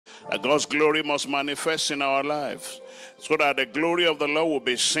that God's glory must manifest in our lives, so that the glory of the Lord will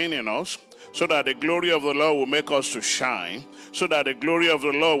be seen in us, so that the glory of the Lord will make us to shine, so that the glory of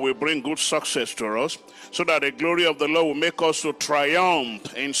the Lord will bring good success to us, so that the glory of the Lord will make us to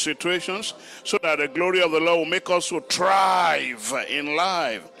triumph in situations, so that the glory of the Lord will make us to thrive in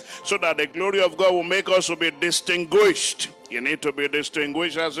life, so that the glory of God will make us to be distinguished. You need to be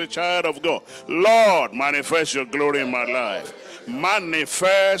distinguished as a child of God. Lord, manifest your glory in my life.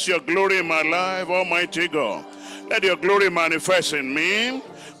 Manifest your glory in my life, Almighty God. Let your glory manifest in me.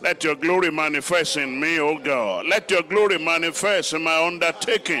 Let your glory manifest in me, oh God. Let your glory manifest in my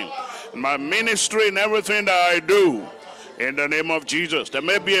undertaking, in my ministry, in everything that I do. In the name of Jesus. There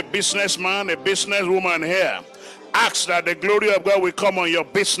may be a businessman, a businesswoman here. Ask that the glory of God will come on your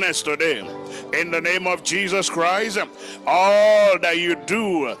business today. In the name of Jesus Christ, all that you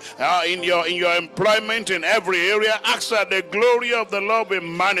do in your employment in every area, ask that the glory of the Lord be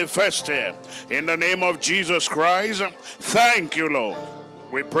manifested. In the name of Jesus Christ, thank you, Lord.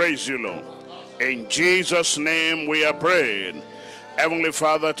 We praise you, Lord. In Jesus' name we are praying. Heavenly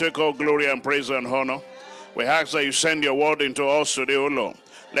Father, take all glory and praise and honor. We ask that you send your word into us today, O Lord.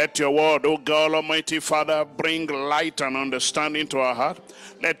 Let your word, O God, Almighty Father, bring light and understanding to our heart.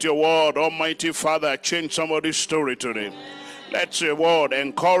 Let your word, Almighty Father, change somebody's story today. Let your word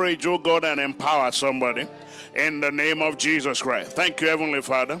encourage, O God, and empower somebody. In the name of Jesus Christ. Thank you, Heavenly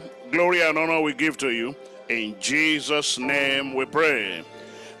Father. Glory and honor we give to you. In Jesus' name we pray.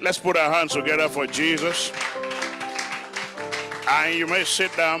 Let's put our hands together for Jesus. And you may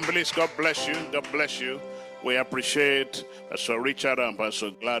sit down, please. God bless you. God bless you. We appreciate Pastor Richard and Pastor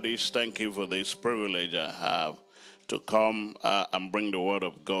Gladys. Thank you for this privilege I have to come and bring the word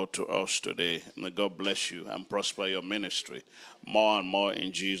of God to us today. May God bless you and prosper your ministry more and more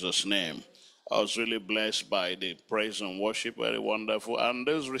in Jesus' name. I was really blessed by the praise and worship, very wonderful. And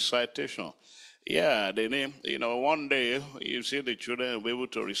this recitation, yeah, the name, one day you see the children will be able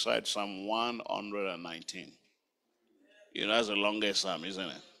to recite Psalm 119. That's the longest psalm, isn't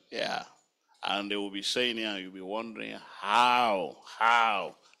it? Yeah. And they will be saying here, you'll be wondering, how?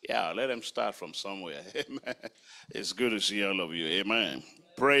 Yeah, let them start from somewhere. Amen. It's good to see all of you. Amen.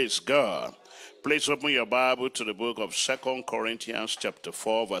 Praise God. Please open your Bible to the book of 2 Corinthians chapter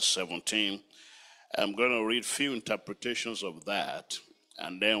 4, verse 17. I'm going to read a few interpretations of that,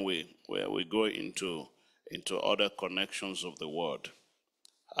 and then we go into other connections of the word.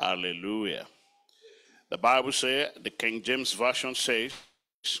 Hallelujah. The Bible says, the King James Version says,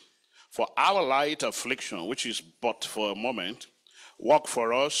 for our light affliction, which is but for a moment, work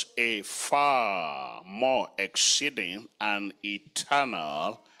for us a far more exceeding and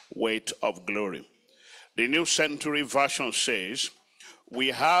eternal weight of glory. The New Century Version says, we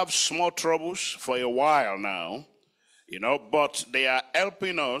have small troubles for a while now, but they are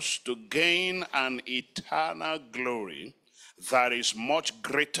helping us to gain an eternal glory that is much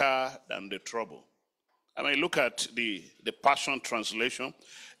greater than the trouble. I mean, look at the Passion Translation.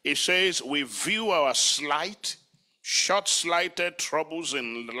 It says, we view our short-sighted troubles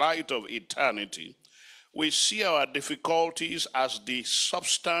in the light of eternity. We see our difficulties as the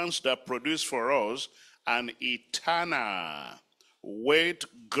substance that produces for us an eternal weight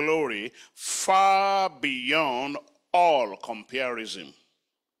glory far beyond all comparison.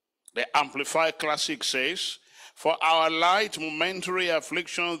 The Amplified Classic says, for our light momentary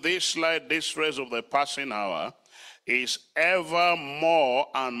affliction, this slight distress of the passing hour, is ever more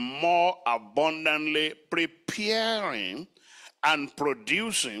and more abundantly preparing and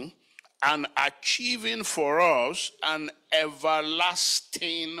producing and achieving for us an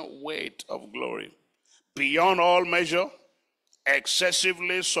everlasting weight of glory, beyond all measure,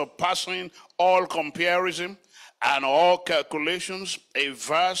 excessively surpassing all comparison and all calculations, a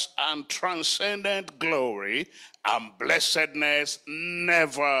vast and transcendent glory and blessedness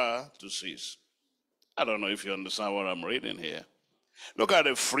never to cease. I don't know if you understand what I'm reading here. Look at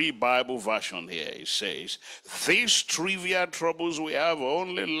the Free Bible Version here. It says, these trivial troubles we have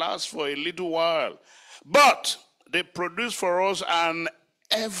only last for a little while, but they produce for us an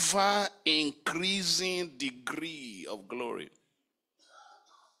ever-increasing degree of glory.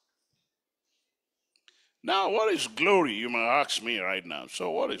 Now, what is glory? You might ask me right now.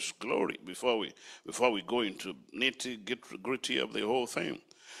 So what is glory before we go into nitty-gritty of the whole thing?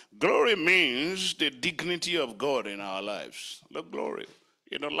 Glory means the dignity of God in our lives. The glory.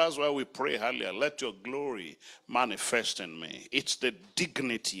 That's why we pray earlier, let your glory manifest in me. It's the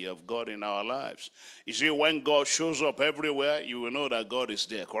dignity of God in our lives. You see, when God shows up everywhere, you will know that God is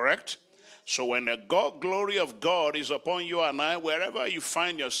there, correct? So when the glory of God is upon you and I, wherever you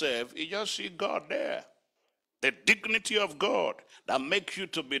find yourself, you just see God there. The dignity of God that makes you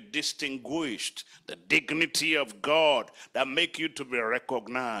to be distinguished. The dignity of God that makes you to be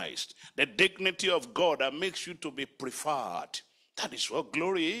recognized. The dignity of God that makes you to be preferred. That is what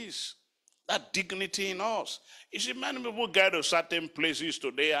glory is. That dignity in us. You see, many people get to certain places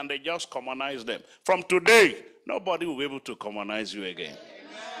today and they just commonize them. From today, nobody will be able to commonize you again.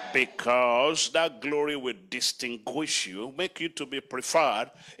 Because that glory will distinguish you, make you to be preferred.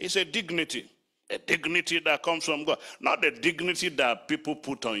 It's a dignity. A dignity that comes from God. Not the dignity that people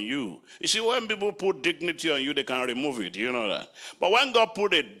put on you. You see, when people put dignity on you, they can remove it. You know that. But when God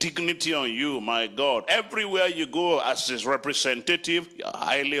put a dignity on you, my God, everywhere you go as his representative, you're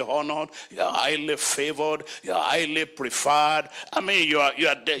highly honored, you're highly favored, you're highly preferred. I mean, you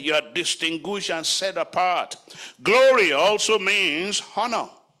are distinguished and set apart. Glory also means honor.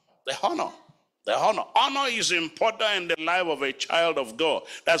 The honor. The honor. Honor is important in the life of a child of God.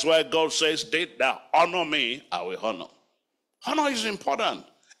 That's why God says, they that honor me, I will honor. Honor is important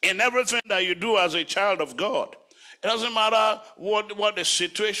in everything that you do as a child of God. It doesn't matter what the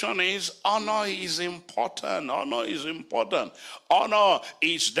situation is. Honor is important. Honor is important. Honor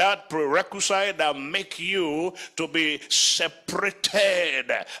is that prerequisite that make you to be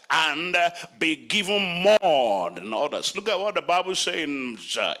separated and be given more than others. Look at what the Bible says in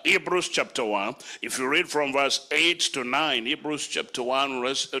Hebrews chapter 1. If you read from verse 8 to 9, Hebrews chapter 1,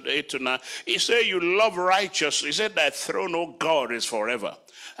 verse 8 to 9, he said, you love righteousness. He said, thy throne, O God, is forever.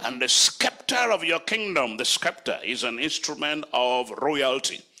 And the scepter of your kingdom, the scepter is an instrument of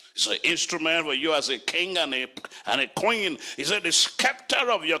royalty. It's an instrument for you as a king and a queen. He said the scepter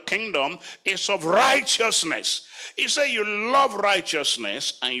of your kingdom is of righteousness. He said you love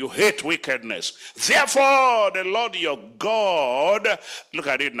righteousness and you hate wickedness. Therefore the Lord your God, look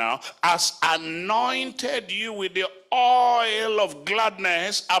at it now, has anointed you with the oil of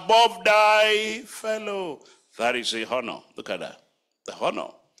gladness above thy fellow. That is the honor. Look at that. The honor.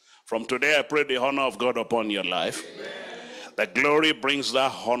 From today, I pray the honor of God upon your life. Amen. The glory brings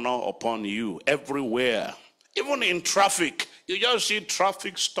that honor upon you everywhere. Even in traffic, you just see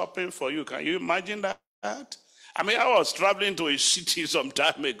traffic stopping for you. Can you imagine that? I mean, I was traveling to a city some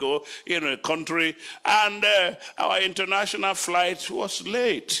time ago in a country, and our international flight was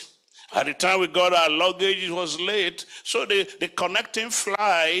late. At the time we got our luggage, it was late. So the connecting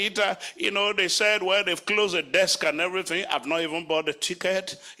flight, they said, well, they've closed the desk and everything. I've not even bought the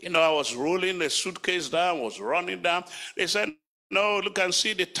ticket. I was rolling the suitcase down, was running down. They said, no, look and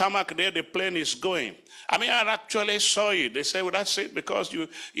see the tarmac there, the plane is going. I mean, I actually saw it. They said, well, that's it because you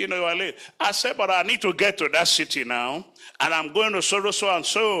are late. I said, but I need to get to that city now. And I'm going to so and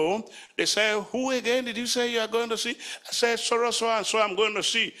so. They said, who again did you say you are going to see? I said, so and so I'm going to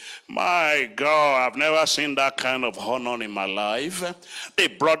see. My God, I've never seen that kind of honor in my life. They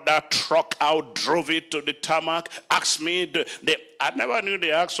brought that truck out, drove it to the tarmac, asked me, I never knew they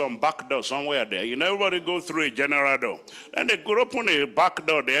had some back door somewhere there. Everybody go through a general door. Then they could open a back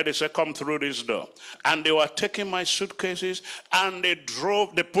door there. They said, come through this door. And they were taking my suitcases and they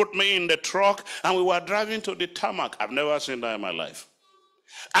put me in the truck and we were driving to the tarmac. I've never seen that in my life.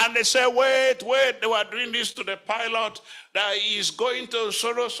 And they said, wait, they were doing this to the pilot that he's going to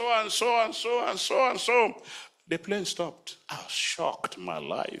so and so. The plane stopped. I was shocked in my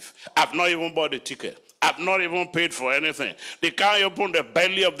life. I've not even bought a ticket. I've not even paid for anything. They can't open the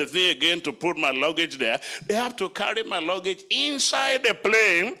belly of the thing again to put my luggage there. They have to carry my luggage inside the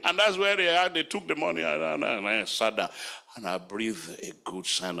plane, and that's where they took the money and I sat down. And I breathed a good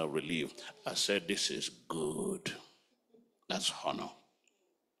sign of relief. I said, this is good. That's honor.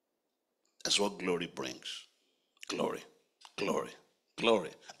 That's what glory brings. Glory, glory, glory.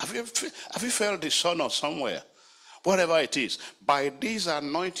 Have you felt this honor somewhere? Whatever it is, by this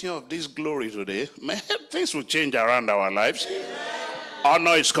anointing of this glory today, man, things will change around our lives. Amen.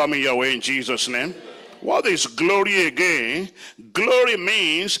 Honor is coming your way in Jesus' name. What is glory again? Glory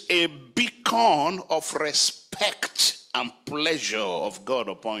means a beacon of respect and pleasure of God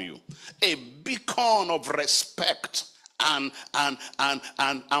upon you. A beacon of respect and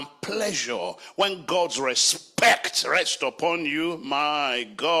pleasure. When God's respect rests upon you, my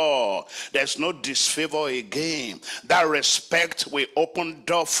God, there's no disfavor again. That respect will open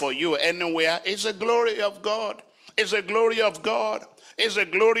door for you anywhere. It's the glory of God. It's the glory of God. It's the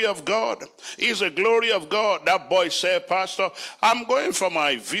glory of God. It's the glory of God. That boy said, Pastor, I'm going for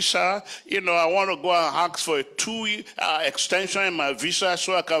my visa. I want to go and ask for a 2-year extension in my visa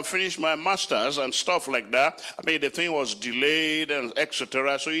so I can finish my master's and stuff like that. I mean, the thing was delayed and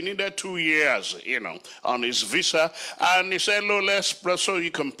etc. So he needed 2 years, on his visa. And he said, no, let's pray so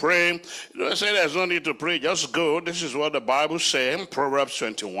you can pray. I said, there's no need to pray. Just go. This is what the Bible says. Proverbs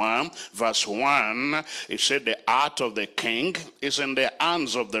 21, verse 1. It said, the heart of the king is in the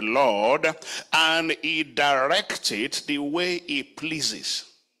hands of the Lord, and he directs it the way he pleases.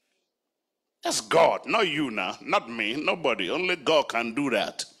 That's God, not you now, not me, nobody. Only God can do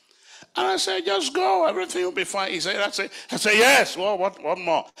that. And I said, just go, everything will be fine. He said, I said, yes. Well, what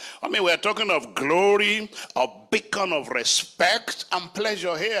more? I mean, we're talking of glory, a beacon of respect and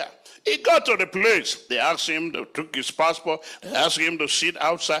pleasure here. He got to the place. They asked him to took his passport. They asked him to sit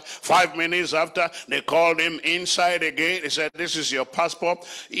outside. 5 minutes after, they called him inside again. He said, this is your passport.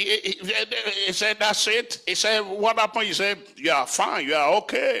 He said, that's it. He said, what happened? He said, you are fine. You are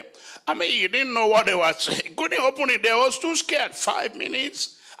okay. I mean, you didn't know what they were saying. He couldn't open it. They was too scared. 5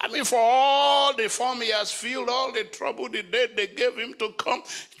 minutes. I mean, for all the form he has filled, all the trouble they gave him to come,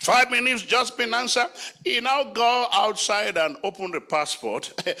 5 minutes just been answered. He now go outside and open the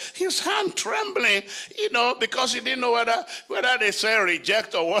passport. His hand trembling, because he didn't know whether they say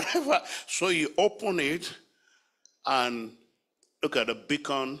reject or whatever. So he opened it and look at the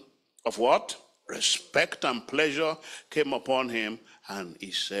beacon of what? Respect and pleasure came upon him, and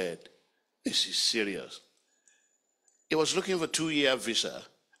he said, this is serious. He was looking for a 2-year visa.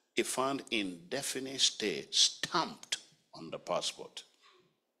 He found indefinite stay stamped on the passport.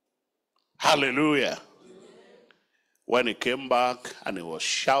 Hallelujah. When he came back and he was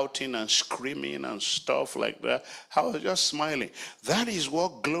shouting and screaming and stuff like that, I was just smiling. That is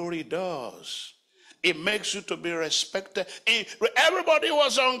what glory does. It makes you to be respected. Everybody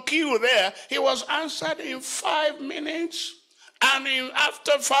was on queue there. He was answered in 5 minutes. And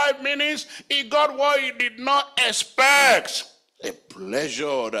after 5 minutes, he got what he did not expect. A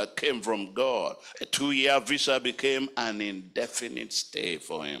pleasure that came from God. A 2-year visa became an indefinite stay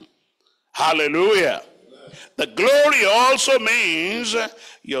for him. Hallelujah. Amen. The glory also means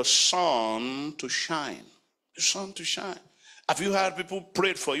your sun to shine. Your sun to shine. Have you heard people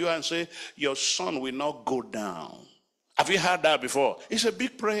pray for you and say, your sun will not go down? Have you heard that before? It's a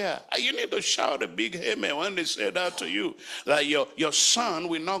big prayer. You need to shout a big amen when they say that to you. That your sun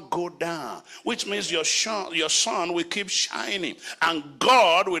will not go down. Which means your sun will keep shining. And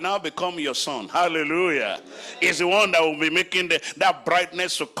God will now become your sun. Hallelujah. He's the one that will be making that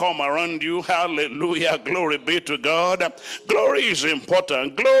brightness to come around you. Hallelujah. Glory be to God. Glory is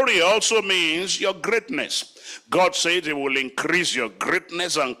important. Glory also means your greatness. God says he will increase your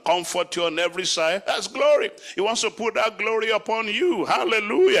greatness and comfort you on every side. That's glory. He wants to put that glory upon you.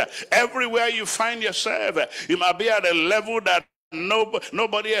 Hallelujah. Everywhere you find yourself, you might be at a level that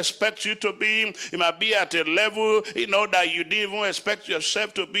nobody expects you to be. You might be at a level, that you didn't even expect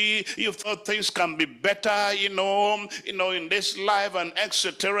yourself to be. You thought things can be better, in this life and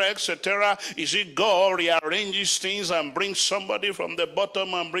etc., etc. You see, God rearranges things and brings somebody from the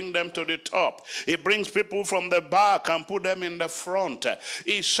bottom and bring them to the top. He brings people from the back and put them in the front.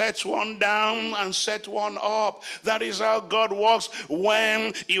 He sets one down and sets one up. That is how God works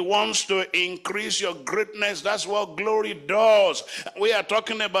when he wants to increase your greatness. That's what glory does. We are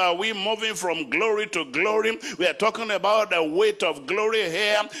talking about we moving from glory to glory. We are talking about the weight of glory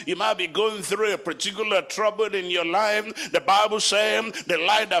here. You might be going through a particular trouble in your life. The Bible says the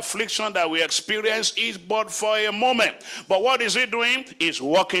light affliction that we experience is but for a moment. But what is it doing? It's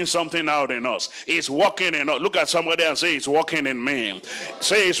working something out in us. It's working in us. Look at somebody and say, it's working in me.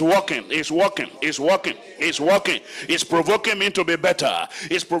 Say, it's working. It's working. It's working. It's working. It's provoking me to be better.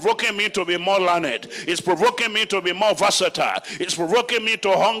 It's provoking me to be more learned. It's provoking me to be more versatile. It's provoking me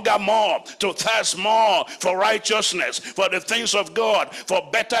to hunger more, to thirst more for righteousness, for the things of God, for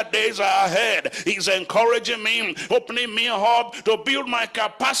better days are ahead. He's encouraging me, opening me up to build my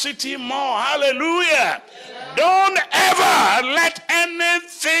capacity more. Hallelujah. Yeah. Don't ever let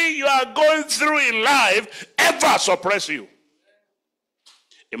anything you are going through in life ever suppress you.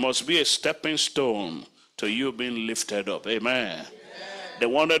 It must be a stepping stone to you being lifted up. Amen. They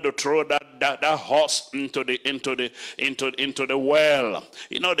wanted to throw that horse into the well.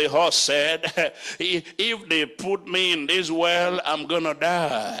 The horse said, if they put me in this well, I'm gonna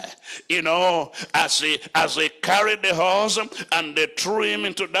die. As they carried the horse and they threw him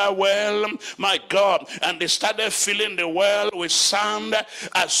into that well, my God, and they started filling the well with sand.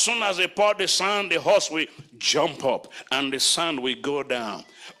 As soon as they poured the sand, the horse will jump up and the sand will go down.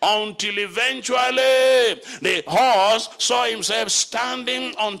 Until eventually the horse saw himself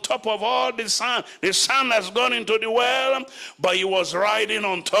standing on top of all the sand. The sand has gone into the well, but he was riding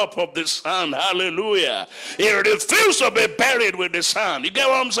on top of the sand. Hallelujah. He refused to be buried with the sand. You get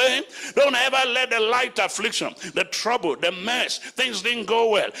what I'm saying? Don't ever let the light affliction, the trouble, the mess, things didn't go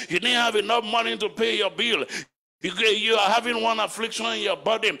well. You didn't have enough money to pay your bill. You are having one affliction in your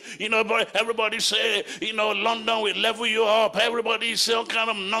body. You know, everybody say, you know, London will level you up. Everybody say all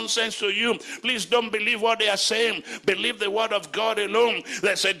kind of nonsense to you. Please don't believe what they are saying. Believe the word of God alone.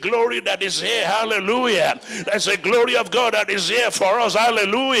 There's a glory that is here. Hallelujah. There's a glory of God that is here for us.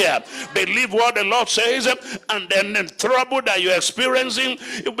 Hallelujah. Believe what the Lord says, and then the trouble that you're experiencing,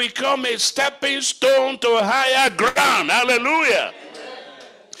 it become a stepping stone to higher ground. Hallelujah.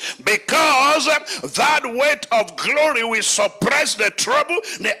 Because that weight of glory will suppress the trouble,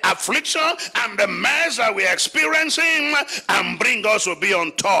 the affliction, and the mess that we're experiencing, and bring us to be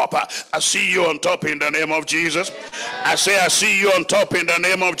on top. I see you on top in the name of Jesus. I say I see you on top in the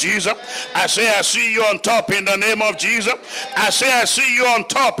name of Jesus. I say I see you on top in the name of Jesus. I say I see you on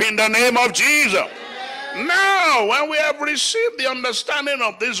top in the name of Jesus. Now, when we have received the understanding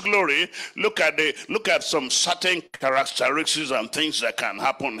of this glory, look at some certain characteristics and things that can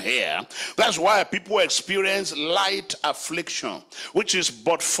happen here. That's why people experience light affliction, which is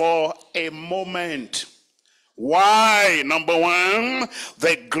but for a moment. Why? Number one,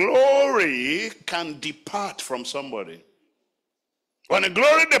 the glory can depart from somebody. When the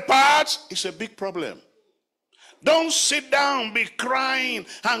glory departs, it's a big problem. Don't sit down, be crying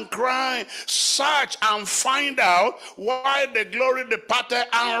and crying. Search and find out why the glory departed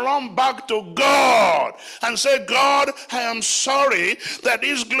and run back to God and say, God, I am sorry that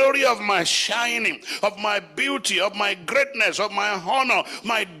this glory of my shining, of my beauty, of my greatness, of my honor,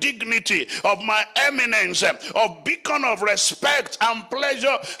 my dignity, of my eminence, of beacon of respect and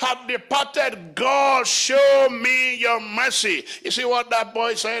pleasure have departed. God, show me your mercy. You see what that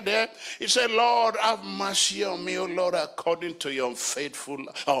boy said there? He said, Lord, have mercy on me, O Lord, according to your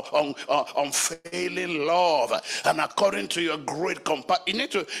unfailing love and according to your great compassion.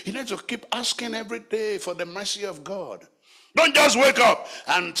 You need to keep asking every day for the mercy of God. Don't just wake up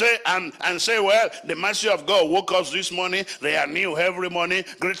and say, well, the mercy of God woke us this morning. They are new every morning.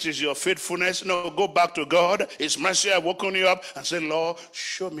 Great is your faithfulness. No, go back to God. His mercy has woken you up, and say, Lord,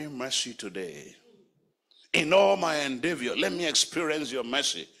 show me mercy today. In all my endeavor, let me experience your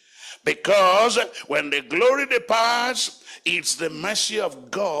mercy. Because when the glory departs, it's the mercy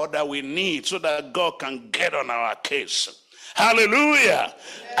of God that we need so that God can get on our case. Hallelujah.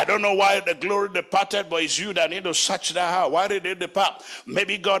 I don't know why the glory departed, but it's you that need to search that out. Why did it depart?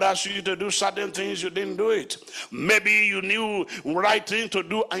 Maybe God asked you to do certain things, you didn't do it. Maybe you knew right thing to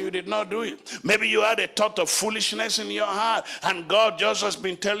do and you did not do it. Maybe you had a thought of foolishness in your heart and God just has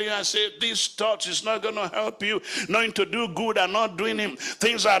been telling you and say, this thought is not going to help you, knowing to do good and not doing him.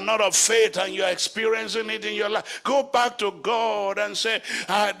 Things are not of faith and you're experiencing it in your life. Go back to God and say,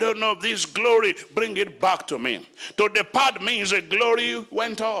 I don't know, this glory, bring it back to me. To depart means the glory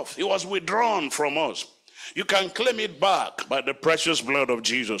went off. It was withdrawn from us. You can claim it back by the precious blood of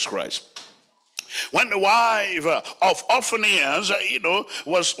Jesus Christ. When the wife of Ophnius,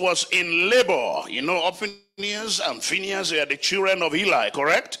 was in labor, Ophnius and Phinehas, they are the children of Eli,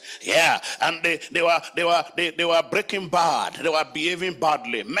 correct? Yeah, and they were breaking bad. They were behaving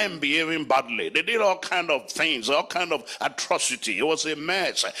badly. Men behaving badly. They did all kind of things, all kind of atrocity. It was a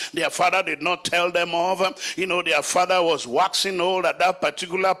mess. Their father did not tell them of. Their father was waxing old at that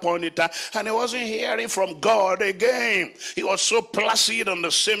particular point in time, and he wasn't hearing from God again. He was so placid on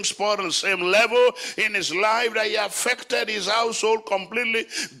the same spot, on the same level in his life that he affected his household completely.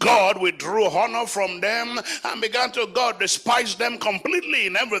 God withdrew honor from them and began to despise them completely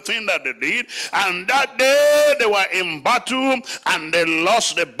in everything that they did. And that day they were in battle and they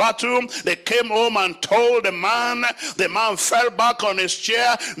lost the battle. They came home and told the man. The man fell back on his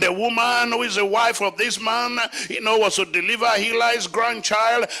chair. The woman who is the wife of this man, was to deliver Eli's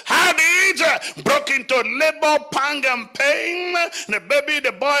grandchild, had it, broke into labor, pang and pain.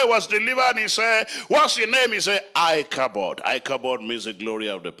 The boy was delivered. He said, what's your name? He said, Ichabod. Ichabod means the glory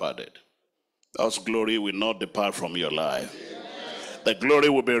of departed. God's glory will not depart from your life. The glory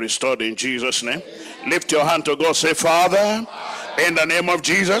will be restored in Jesus' name. Lift your hand to God. Say, Father, in the name of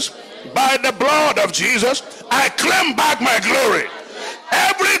Jesus, by the blood of Jesus, I claim back my glory.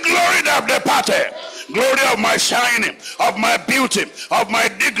 Every glory that departed, glory of my shining, of my beauty, of my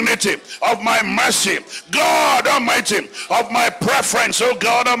dignity, of my mercy, God Almighty, of my preference, oh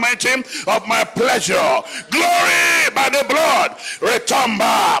God Almighty, of my pleasure. Glory by the blood. Return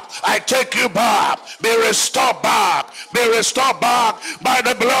back. I take you back. Be restored back. Be restored back by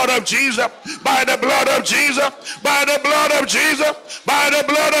the blood of Jesus. By the blood of Jesus. By the blood of Jesus. By the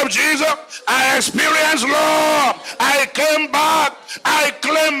blood of Jesus. I experience love. I came back. I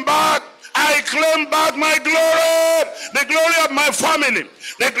claim back. I claim back my glory, the glory of my family,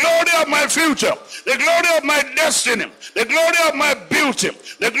 the glory of my future, the glory of my destiny, the glory of my beauty,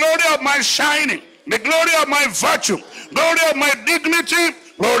 the glory of my shining, the glory of my virtue, glory of my dignity,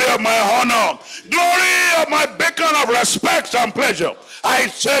 glory of my honor, glory of my beacon of respect and pleasure. I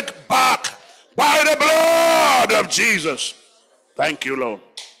take back by the blood of Jesus. Thank you, Lord.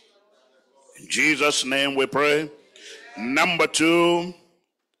 In Jesus' name we pray. Number 2,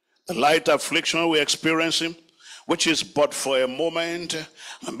 the light affliction we're experiencing, which is but for a moment,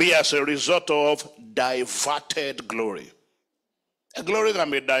 and be as a result of diverted glory. A glory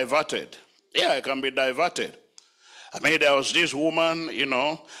can be diverted. Yeah, it can be diverted. I mean, there was this woman,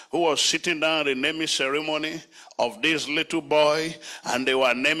 who was sitting down at the naming ceremony of this little boy, and they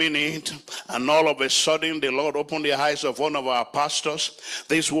were naming it, and all of a sudden, the Lord opened the eyes of one of our pastors.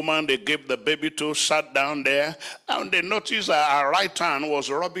 This woman they gave the baby to sat down there, and they noticed that her right hand was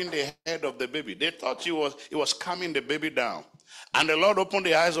rubbing the head of the baby. They thought he was calming the baby down. And the Lord opened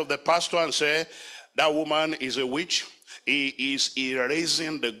the eyes of the pastor and said, that woman is a witch. He is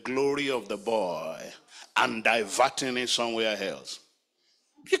erasing the glory of the boy and diverting it somewhere else.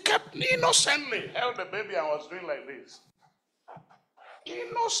 He kept innocently held the baby and was doing like this.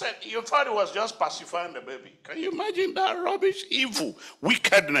 Innocent. You thought he was just pacifying the baby. Can you imagine that rubbish, evil,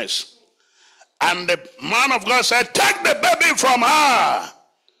 wickedness? And the man of God said, take the baby from her.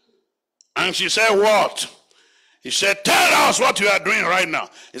 And she said, what? He said, tell us what you are doing right now.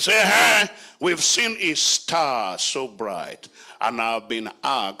 He said, hey, we've seen a star so bright, and I've been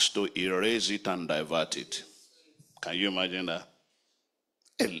asked to erase it and divert it. Can you imagine that?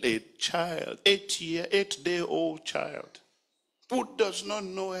 A child, 8-day-old child, who does not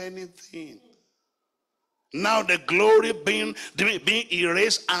know anything. Now the glory being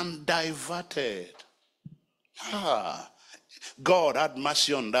erased and diverted. God had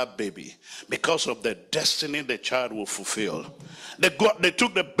mercy on that baby because of the destiny the child will fulfill. They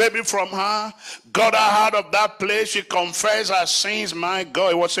took the baby from her, got her out of that place. She confessed her sins. My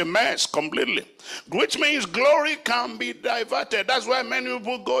God, it was a mess completely. Which means glory can be diverted. That's why many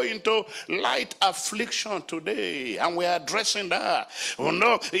people go into light affliction today, and we are addressing that.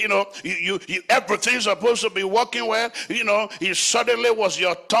 Everything's supposed to be working well. It suddenly was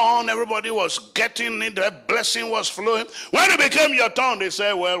your turn. Everybody was getting it. The blessing was flowing. When it became your turn, they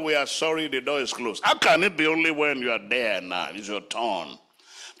say, well, we are sorry, the door is closed. How can it be only when you are there now? It's your turn.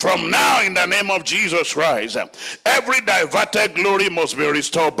 From now, in the name of Jesus Christ, every diverted glory must be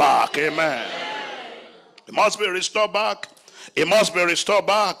restored back. Amen. It must be restored back. It must be restored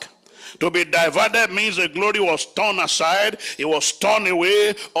back. To be diverted means the glory was turned aside, it was turned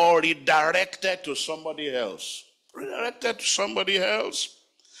away, or redirected to somebody else. Redirected to somebody else.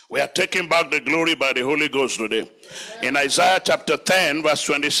 We are taking back the glory by the Holy Ghost today. In Isaiah chapter 10, verse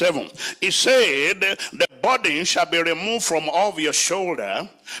 27, it said, the burden shall be removed from off your shoulder,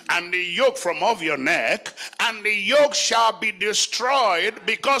 and the yoke from off your neck, and the yoke shall be destroyed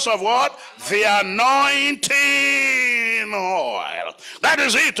because of what? The anointing oil. That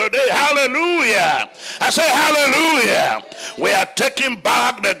is it today. Hallelujah. I say hallelujah. We are taking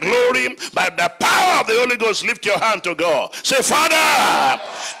back the glory by the power of the Holy Ghost. Lift your hand to God. Say, Father.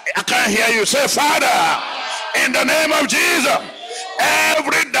 I can't hear you. Say, Father, in the name of Jesus,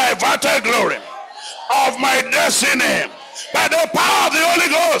 every diverted glory of my destiny by the power of the Holy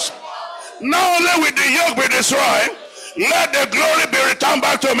Ghost, not only will the yoke be destroyed, let the glory be returned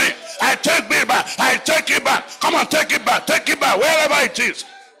back to me. I take it back. I take it back. Come on, take it back. Take it back. Wherever it is.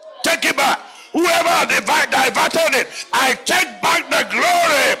 Take it back. Whoever diverted it, I take back the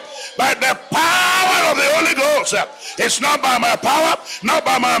glory by the power of the Holy Ghost. It's not by my power, not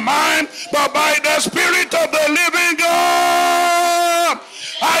by my mind, but by the Spirit of the living God.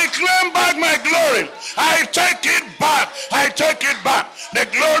 I claim back my glory. I take it back. I take it back. The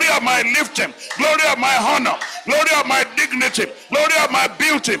glory of my lifting, glory of my honor, glory of my dignity, glory of my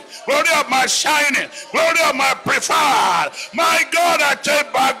beauty, glory of my shining, glory of my preferred. My God, I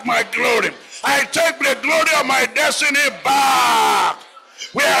take back my glory. I take the glory of my destiny back.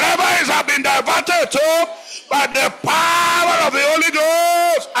 Wherever it has been diverted to, by the power of the Holy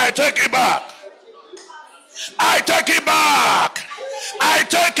Ghost, I take it back. I take it back. I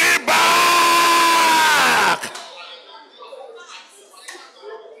take it back.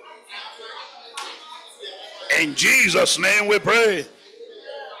 In Jesus' name we pray.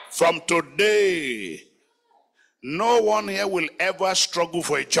 From today, no one here will ever struggle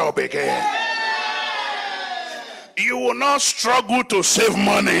for a job again. You will not struggle to save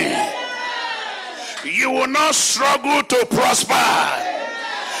money. You will not struggle to prosper.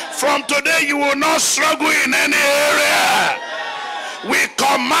 From today, you will not struggle in any area. We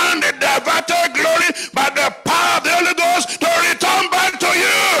command the diverted glory by the power of the Holy Ghost to return back to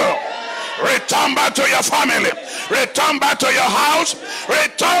you. Return back to your family. Return back to your house.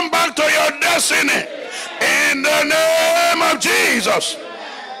 Return back to your destiny. In the name of Jesus.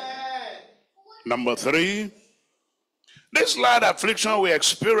 Number 3. This light affliction we're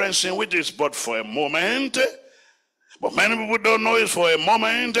experiencing, which is but for a moment, but many people don't know it's for a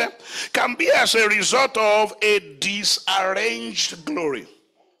moment, can be as a result of a disarranged glory.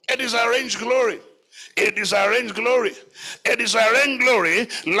 A disarranged glory. A disarranged glory. A disarranged glory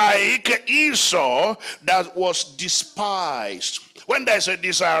like Esau that was despised. When there's a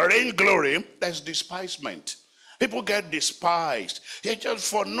disarranged glory, there's despisement. People get despised. They're just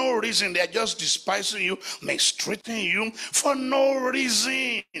for no reason. They're just despising you, mistreating you for no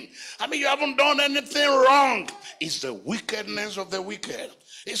reason. I mean, you haven't done anything wrong. It's the wickedness of the wicked.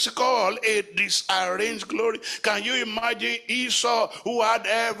 It's called a disarranged glory. Can you imagine Esau, who had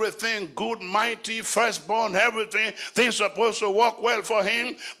everything, good, mighty, firstborn, everything, things supposed to work well for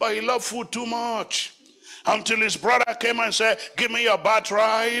him, but he loved food too much. Until his brother came and said, give me your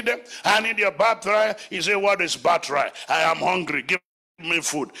birthright. I need your birthright. He said, what is birthright? I am hungry. Give me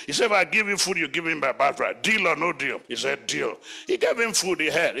food. He said, if I give you food, you give him my birthright. Deal or no deal? He said, deal. He gave him food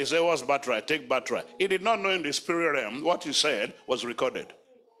he had. He said, what's birthright? Take birthright. He did not know in the spirit realm what he said was recorded.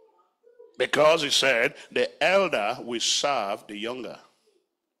 Because he said, the elder will serve the younger.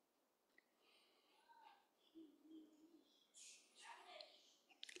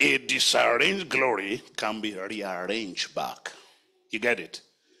 A disarranged glory can be rearranged back. You get it?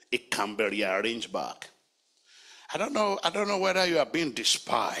 It can be rearranged back. I don't know whether you are being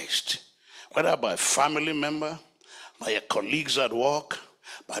despised, whether by a family member, by your colleagues at work,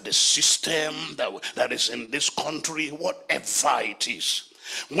 by the system that is in this country, whatever it is.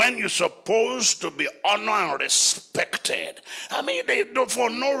 When you're supposed to be honored and respected, I mean, they do for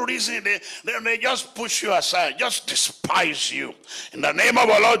no reason, they just push you aside, just despise you. In the name of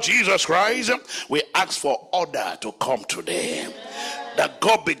our Lord Jesus Christ, we ask for order to come today. That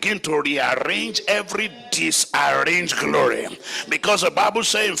God begin to rearrange every disarranged glory. Because the Bible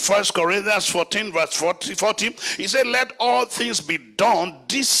says in 1 Corinthians 14 verse 40, he said, let all things be done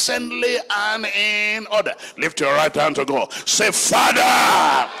decently and in order. Lift your right hand to God. Say,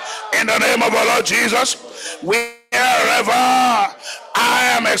 Father, in the name of our Lord Jesus, wherever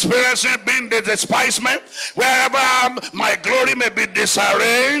I am experiencing being the despisement, wherever my glory may be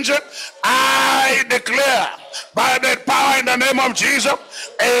disarranged, I declare by the power in the name of Jesus,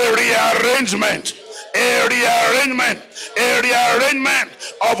 a rearrangement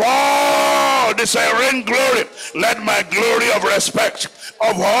of all disarranged glory. Let my glory of respect,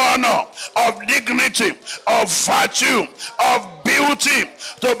 of honor, of dignity, of virtue, of beauty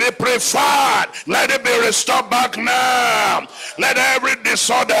to be preferred. Let it be restored back now. Let every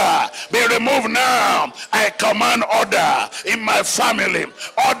disorder be removed now. I command order in my family,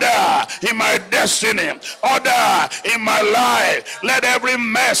 order in my destiny, order in my life. Let every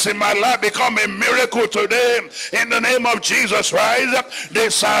mess in my life become a miracle today. In the name of Jesus Christ,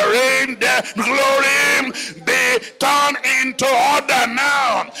 disarranged glory be turned into order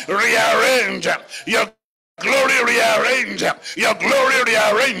now. Rearrange your glory, rearrange your glory,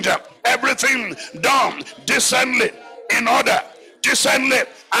 rearrange everything done decently, in order, decently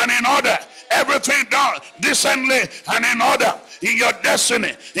and in order. Everything done decently and in order. In your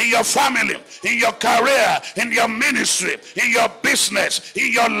destiny, in your family, in your career, in your ministry, in your business,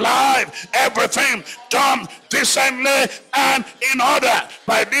 in your life, everything done decently and in order.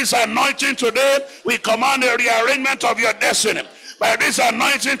 By this anointing today, we command a rearrangement of your destiny. By this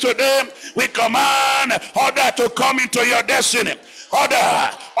anointing today, we command order to come into your destiny.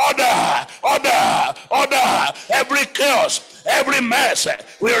 Order, order, order, order. Every chaos, every mess,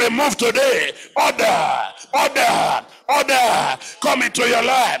 we remove today. Order, order, order, come into your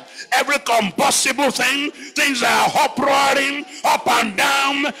life. Every combustible thing, things that are uproaring up and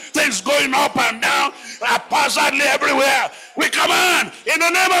down, things going up and down, haphazardly everywhere. We command in the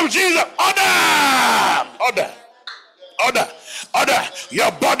name of Jesus, order, order, order, order.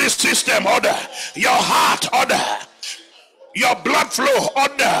 Your body system, order. Your heart, order. Your blood flow,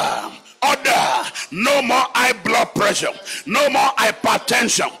 order. Order. No more high blood pressure. No more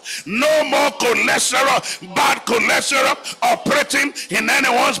hypertension. No more cholesterol, bad cholesterol operating in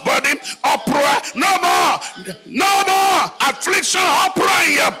anyone's body. Uproar. No more. No more affliction uproar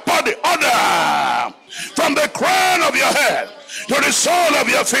in your body. Order. From the crown of your head to the sole of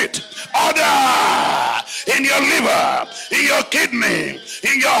your feet. Order in your liver, in your kidney,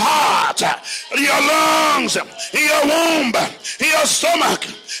 in your heart, in your lungs, in your womb, in your stomach,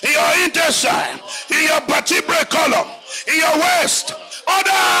 in your intestine, in your vertebral column, in your waist.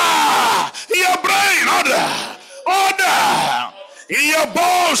 Order in your brain. Order. Order in your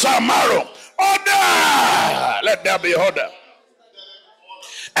bones and marrow. Order. Let there be order.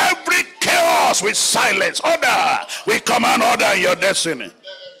 Every chaos with silence. Order. We command order in your destiny.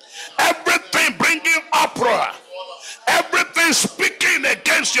 Everything bringing uproar. Everything speaking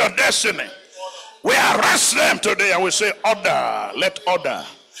against your destiny. We arrest them today and we say, order. Let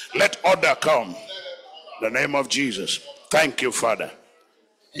order come. In the name of Jesus. Thank you, Father.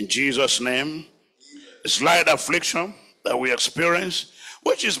 In Jesus' name, slight affliction that we experience,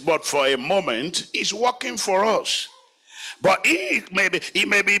 which is but for a moment, is working for us. But it may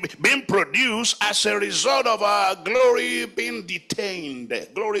be being produced as a result of our glory being detained.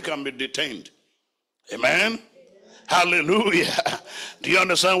 Glory can be detained. Amen. Hallelujah. Do you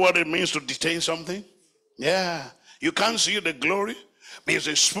understand what it means to detain something? Yeah. You can't see the glory. It's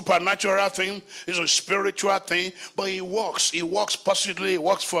a supernatural thing. It's a spiritual thing. But it works. It works positively. It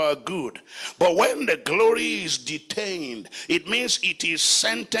works for our good. But when the glory is detained, it means it is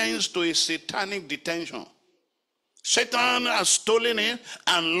sentenced to a satanic detention. Satan has stolen it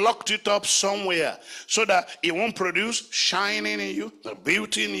and locked it up somewhere so that it won't produce shining in you, the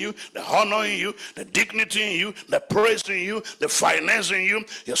beauty in you, the honor in you, the dignity in you, the praise in you, the finesse in you,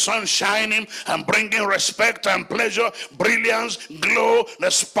 your sun shining and bringing respect and pleasure, brilliance, glow, the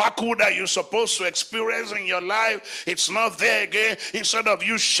sparkle that you're supposed to experience in your life. It's not there again. Instead of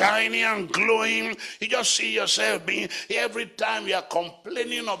you shining and glowing, you just see yourself being, every time you are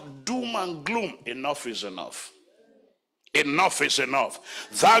complaining of doom and gloom, enough is enough. Enough is enough.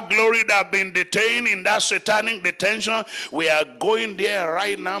 That glory that has been detained in that satanic detention, we are going there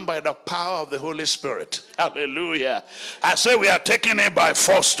right now by the power of the Holy Spirit. Hallelujah. I say we are taking it by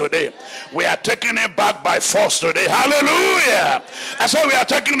force today. We are taking it back by force today. Hallelujah. I say we are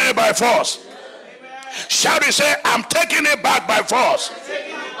taking it by force. Shout it, say, I'm taking it back by force.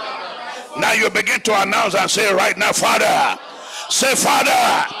 Now you begin to announce and say right now, Father. Say,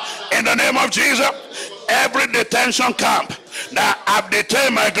 Father, in the name of Jesus, every detention camp that have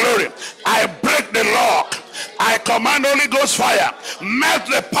detained my glory, I break the lock. I command Holy Ghost fire. Melt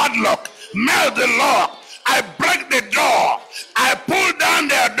the padlock. Melt the lock. I break the door. I pull down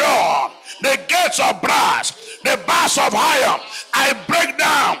their door. The gates of brass. The bars of iron. I break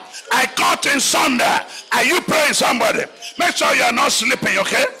down. I cut in sunder. Are you praying, somebody? Make sure you are not sleeping,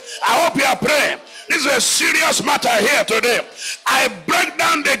 okay? I hope you are praying. This is a serious matter here today. I break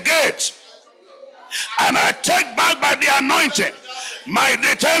down the gates. And I take back by the anointing my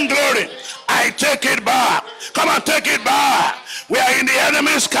detained glory. I take it back. Come on, take it back. We are in the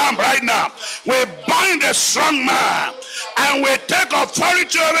enemy's camp right now. We bind the strong man and we take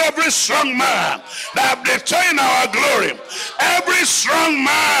authority over every strong man that have detained our glory. Every strong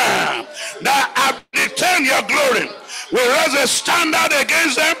man that have detained your glory, we raise a standard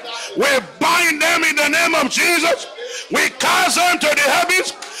against them. We bind them in the name of Jesus. We cast them to the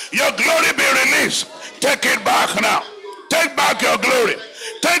heavens. Your glory be released. Take it back now. Take back your glory.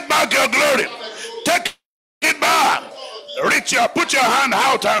 Take back your glory. Take it back. Reach your, put your hand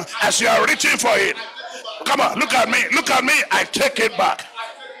out as you are reaching for it. Come on, look at me. Look at me. I take it back.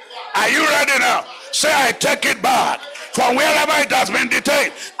 Are you ready now? Say, I take it back. From wherever it has been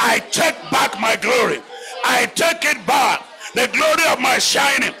detained, I take back my glory. I take it back. The glory of my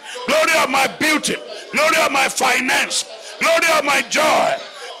shining. Glory of my beauty. Glory of my finance. Glory of my joy.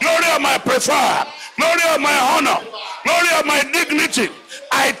 Glory of my preferred, glory of my honor, glory of my dignity.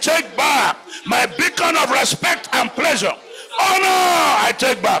 I take back my beacon of respect and pleasure. Honor, I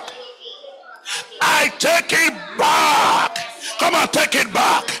take back. I take it back. Come on, take it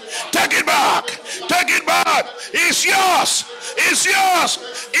back. Take it back. Take it back. It's yours. It's yours.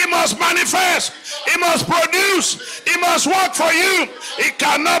 It must manifest. It must produce. It must work for you. It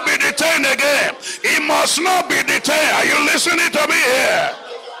cannot be detained again. It must not be detained. Are you listening to me here?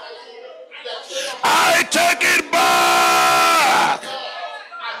 I take it back.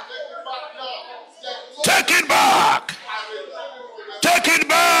 Take it back. Take it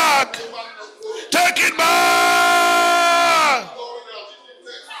back. Take it back.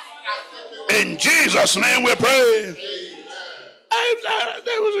 In Jesus' name we pray.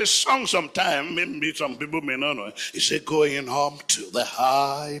 There was a song sometime, maybe some people may not know it. He said, going up to the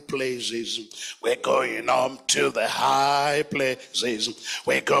high places. We're going up to the high places.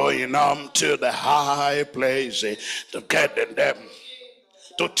 We're going up to the high places to get the devil,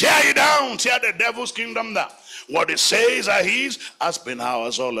 to tear you down, tear the devil's kingdom down. What it says are his has been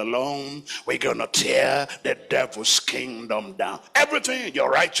ours all along. We're going to tear the devil's kingdom down. Everything, your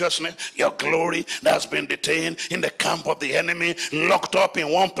righteousness, your glory that's been detained in the camp of the enemy, locked up in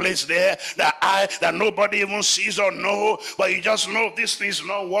one place there, that nobody even sees or know, but you just know this thing is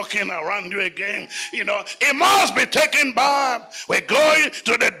not walking around you again. You know, it must be taken back. We're going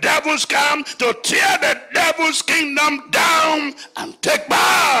to the devil's camp to tear the devil's kingdom down and take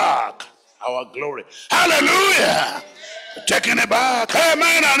back our glory. Hallelujah. Taking it back.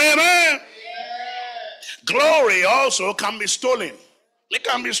 Amen and amen. Glory also can be stolen. It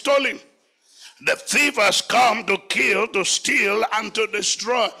can be stolen. The thief has come to kill, to steal, and to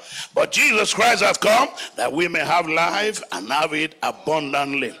destroy. But Jesus Christ has come that we may have life and have it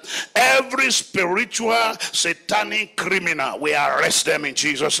abundantly. Every spiritual, satanic criminal, we arrest them in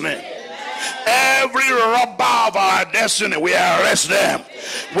Jesus' name. Every robber of our destiny, we arrest them.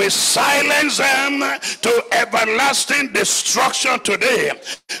 We silence them to everlasting destruction today.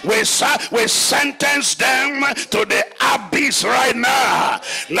 We sentence them to the abyss right now.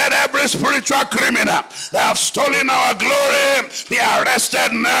 Let every spiritual criminal that have stolen our glory be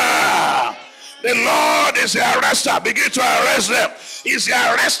arrested now. The Lord is the arrester. Begin to arrest them. He's the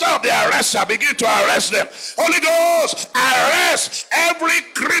arrester of the arrester. Begin to arrest them. Holy Ghost, arrest every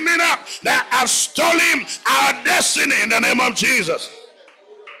criminal that has stolen our destiny in the name of Jesus.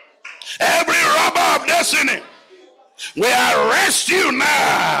 Every robber of destiny, we arrest you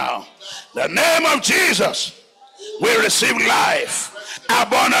now. In the name of Jesus, we receive life,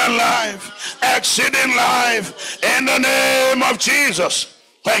 abundant life, exceeding life in the name of Jesus.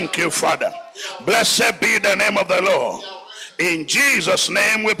 Thank you, Father. Blessed be the name of the Lord. In Jesus'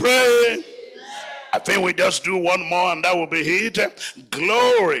 name we pray. I think we just do one more and that will be it.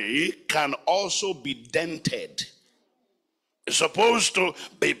 Glory can also be dented. It's supposed to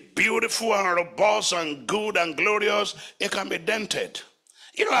be beautiful and robust and good and glorious. It can be dented.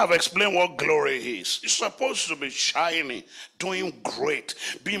 You know, I've explained what glory is. It's supposed to be shiny, doing great,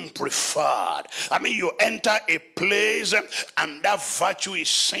 being preferred. I mean, you enter a place and that virtue is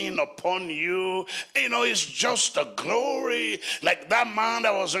seen upon you. You know, it's just a glory. Like that man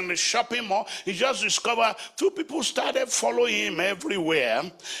that was in the shopping mall, he just discovered two people started following him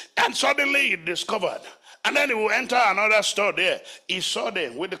everywhere. And suddenly he discovered. And then he will enter another store there. He saw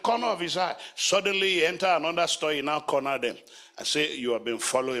them with the corner of his eye. Suddenly he entered another store, he now cornered them. I say, you have been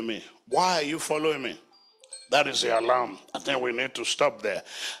following me. Why are you following me? That is the alarm. I think we need to stop there.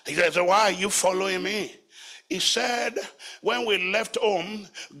 He said, why are you following me? He said, when we left home,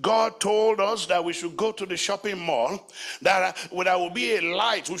 God told us that we should go to the shopping mall, that there will be a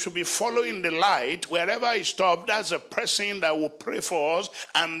light. We should be following the light. Wherever he stopped, that's a person that will pray for us,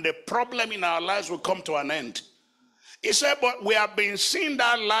 and the problem in our lives will come to an end. He said, but we have been seeing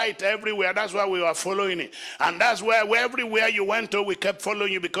that light everywhere. That's why we were following it. And that's where everywhere you went to, we kept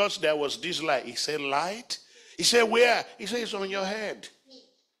following you because there was this light. He said, light? He said, where? He said, it's on your head.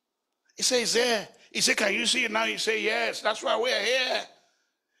 He said, it's there. He said, can you see it now? He said, yes, that's why we're here.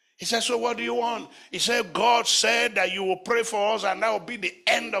 He said, so what do you want? He said, God said that you will pray for us and that will be the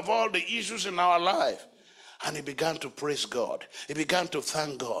end of all the issues in our life. And he began to praise God. He began to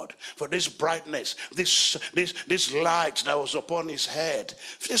thank God for this brightness, this light that was upon his head.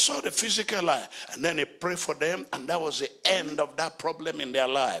 They saw the physical light. And then he prayed for them, and that was the end of that problem in their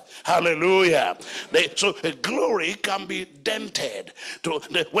life. Hallelujah. So the glory can be dented.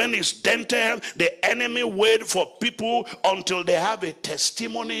 When it's dented, the enemy waits for people until they have a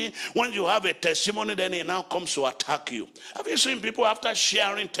testimony. When you have a testimony, then he now comes to attack you. Have you seen people after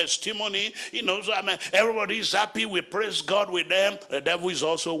sharing testimony? You know, so, I mean, everybody is happy, we praise God with them. The devil is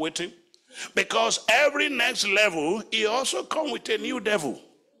also waiting, because every next level he also comes with a new devil.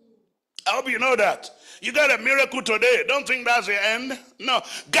 I hope you know that. You got a miracle today. Don't think that's the end. No.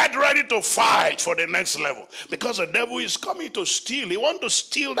 Get ready to fight for the next level. Because the devil is coming to steal. He wants to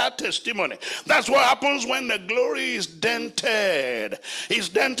steal that testimony. That's what happens when the glory is dented. It's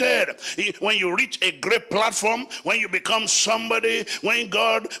dented. When you reach a great platform, when you become somebody, when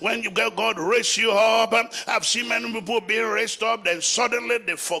God raise you up. I've seen many people being raised up, then suddenly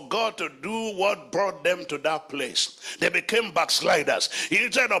they forgot to do what brought them to that place. They became backsliders.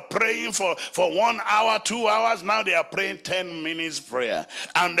 Instead of praying for 1 hour, 2 hours, now they are praying 10 minutes prayer.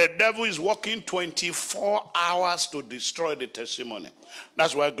 And the devil is working 24 hours to destroy the testimony.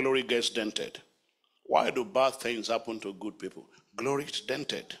 That's why glory gets dented. Why do bad things happen to good people? Glory is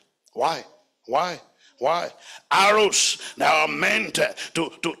dented. Why? Why? Why? Arrows that are meant to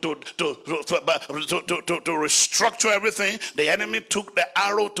restructure everything. The enemy took the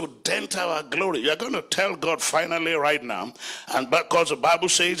arrow to dent our glory. You're going to tell God finally right now. And because the Bible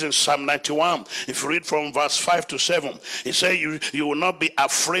says in Psalm 91, if you read from verse 5 to 7, it says you will not be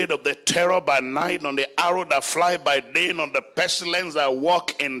afraid of the terror by night, nor the arrow that fly by day, nor the pestilence that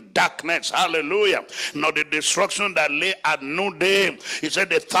walk in darkness. Hallelujah. Nor the destruction that lay at noonday. He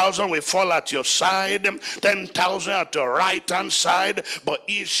said 1,000 will fall at your side, 10,000 at your right hand side, but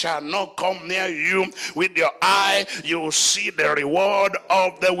it shall not come near you. With your eye you will see the reward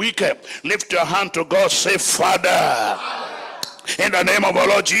of the wicked. Lift your hand to God, say, Father, in the name of our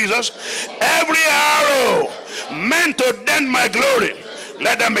Lord Jesus, every arrow meant to dent my glory,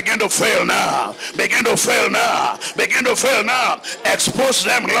 let them begin to fail now. Begin to fail now. Begin to fail now. Expose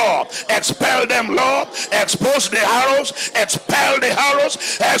them, Lord. Expel them, Lord. Expose the arrows. Expel the arrows.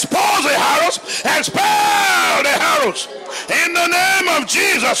 Expose the arrows. Expel the arrows. In the name of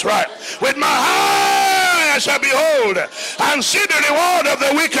Jesus, right? With my eye I shall behold and see the reward of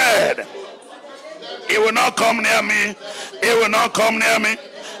the wicked. It will not come near me. It will not come near me.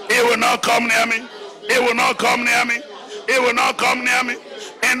 It will not come near me. It will not come near me. It will not come near me.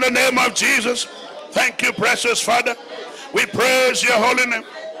 In the name of Jesus. Thank you, precious Father. We praise your holy name.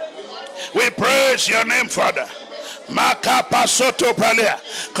 We praise your name, Father. Come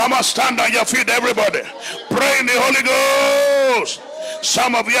on, stand on your feet, everybody. Pray in the Holy Ghost.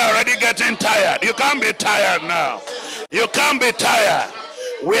 Some of you are already getting tired. You can't be tired now. You can't be tired.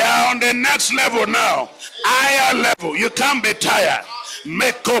 We are on the next level now. Higher level. You can't be tired.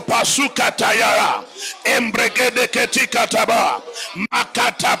 Meko pasuka tayara embregede ketika taba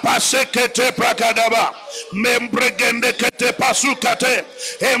makata pasekete prakadaba membregende kete pasukate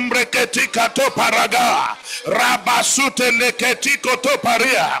embreketika to paraga rabasute leketiko to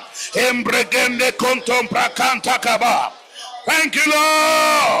paria embregende kontom prakanta kaba. Thank you,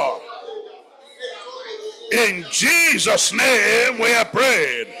 Lord. In Jesus' name we are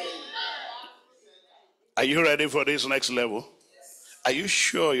prayed. Are you ready for this next level? Are you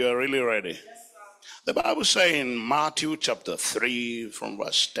sure you're really ready? The Bible says in Matthew chapter 3 from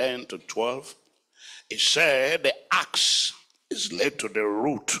verse 10 to 12, it said the axe is laid to the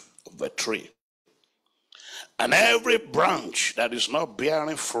root of the tree, and every branch that is not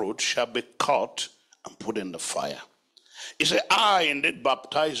bearing fruit shall be cut and put in the fire. He said, I indeed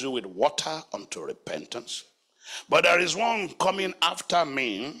baptize you with water unto repentance, but there is one coming after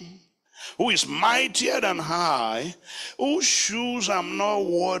me, who is mightier than I, whose shoes I'm not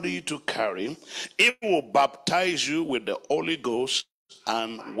worthy to carry. He will baptize you with the Holy Ghost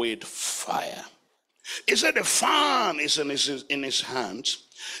and with fire. He said the fan is in his hands.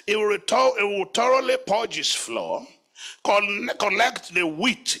 He will thoroughly purge his floor, collect the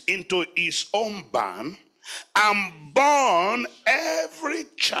wheat into his own barn, and burn every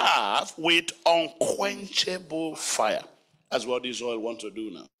chaff with unquenchable fire. That's what this oil wants to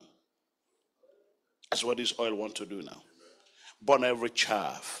do now. That's what this oil wants to do now. Burn every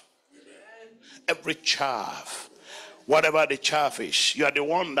chaff. Every chaff. Whatever the chaff is, you are the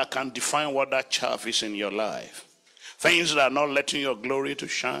one that can define what that chaff is in your life. Things that are not letting your glory to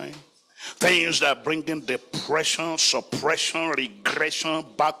shine. Things that are bringing depression, suppression, regression,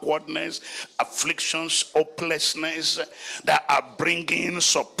 backwardness, afflictions, hopelessness, that are bringing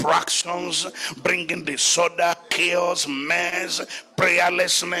subtractions, bringing disorder, chaos, mess,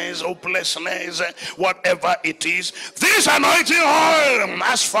 prayerlessness, hopelessness, whatever it is. This anointing oil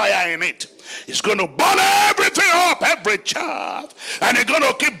has fire in it. It's going to burn everything up, every chaff, and it's going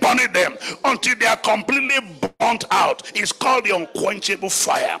to keep burning them until they are completely burnt out. It's called the unquenchable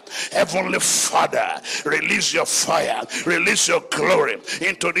fire. Heavenly Father, release your fire, release your glory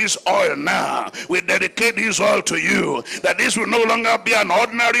into this oil now. We dedicate this oil to you, that this will no longer be an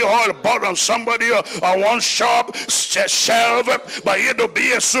ordinary oil bought on somebody or one shop shelf, but it will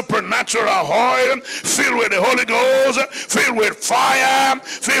be a supernatural oil filled with the Holy Ghost, filled with fire,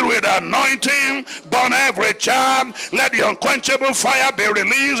 filled with anointing. Burn every charm. Let the unquenchable fire be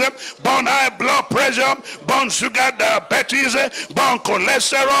released. Burn high blood pressure, burn sugar diabetes, burn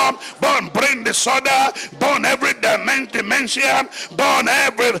cholesterol, burn brain disorder, burn every dementia, burn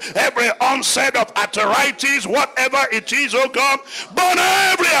every onset of arthritis, whatever it is, oh God. Burn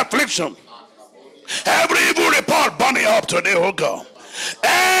every affliction, every evil report, burn it up today, oh God.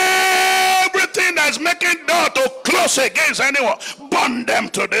 Every Everything that's making door to close against anyone, burn them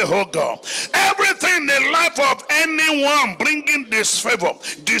today, oh God. Everything in the life of anyone bringing disfavor,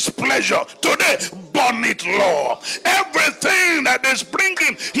 displeasure, today, burn it, Lord. Everything that is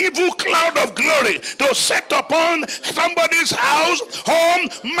bringing evil cloud of glory to set upon somebody's house, home,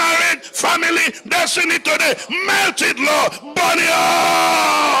 marriage, family, destiny today, melt it, Lord. Burn it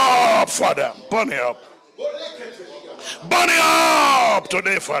up, Father. Burn it up. Burn it up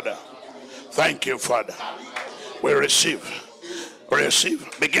today, Father. Thank you, Father. We receive.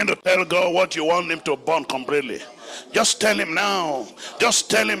 Receive. Begin to tell God what you want him to burn completely. Just tell him now.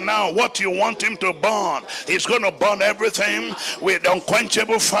 Just tell him now what you want him to burn. He's going to burn everything with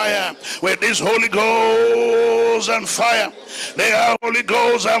unquenchable fire, with this Holy Ghost and fire. They are Holy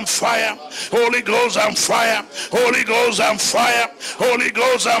Ghost and fire. Holy Ghost and fire. Holy Ghost and fire. Holy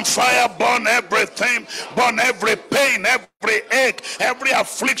Ghost and fire. Burn everything. Burn every pain, every ache, every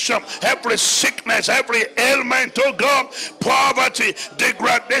affliction, every sickness, every ailment, oh God, poverty,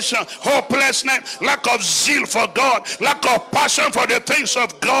 degradation, hopelessness, lack of zeal for God, lack of passion for the things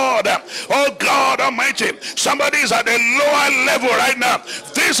of God. Oh God Almighty, somebody is at a lower level right now.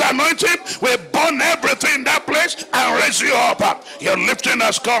 This anointing will burn everything in that place and raise you up. Your lifting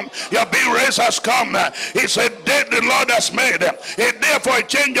has come. Your being raised has come. It's a day the Lord has made. A day for a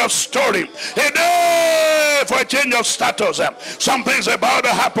change of story. A day for a change of status. Something's about to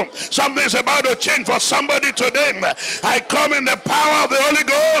happen. Something's about to change for somebody today. I come in the power of the Holy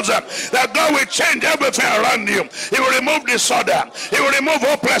Ghost that God will change everything around you. He will remove disorder. He will remove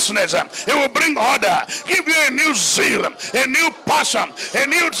hopelessness. He will bring order. Give you a new zeal, a new passion, a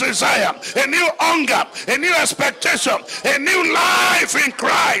new desire, a new hunger, a new expectation, a new life in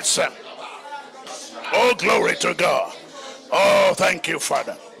Christ. Oh, glory to God. Oh, thank you,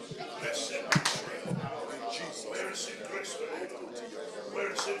 Father.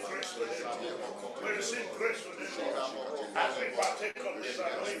 As we partake of this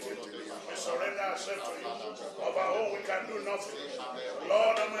anointing, we surrender ourselves to you. Of our own, we can do nothing.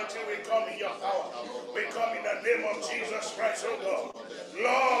 Lord Almighty, we come in your power. We come in the name of Jesus Christ, oh God.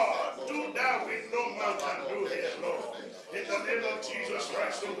 Lord, do that which no man can do here, Lord. In the name of Jesus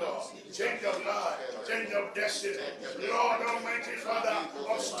Christ, oh God. Change of life, change of destiny. Lord Almighty, Father,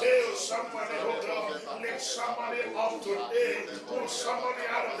 upscale somebody, oh God. Lift somebody up today. Pull somebody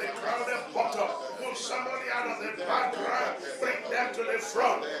out of the crowded bottom. Pull somebody out of the background. Bring them to the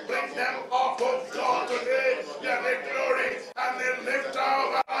front. Bring them up, oh God, today. They're the glory and the lift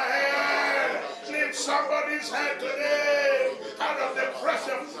of our head. Lift somebody's head today.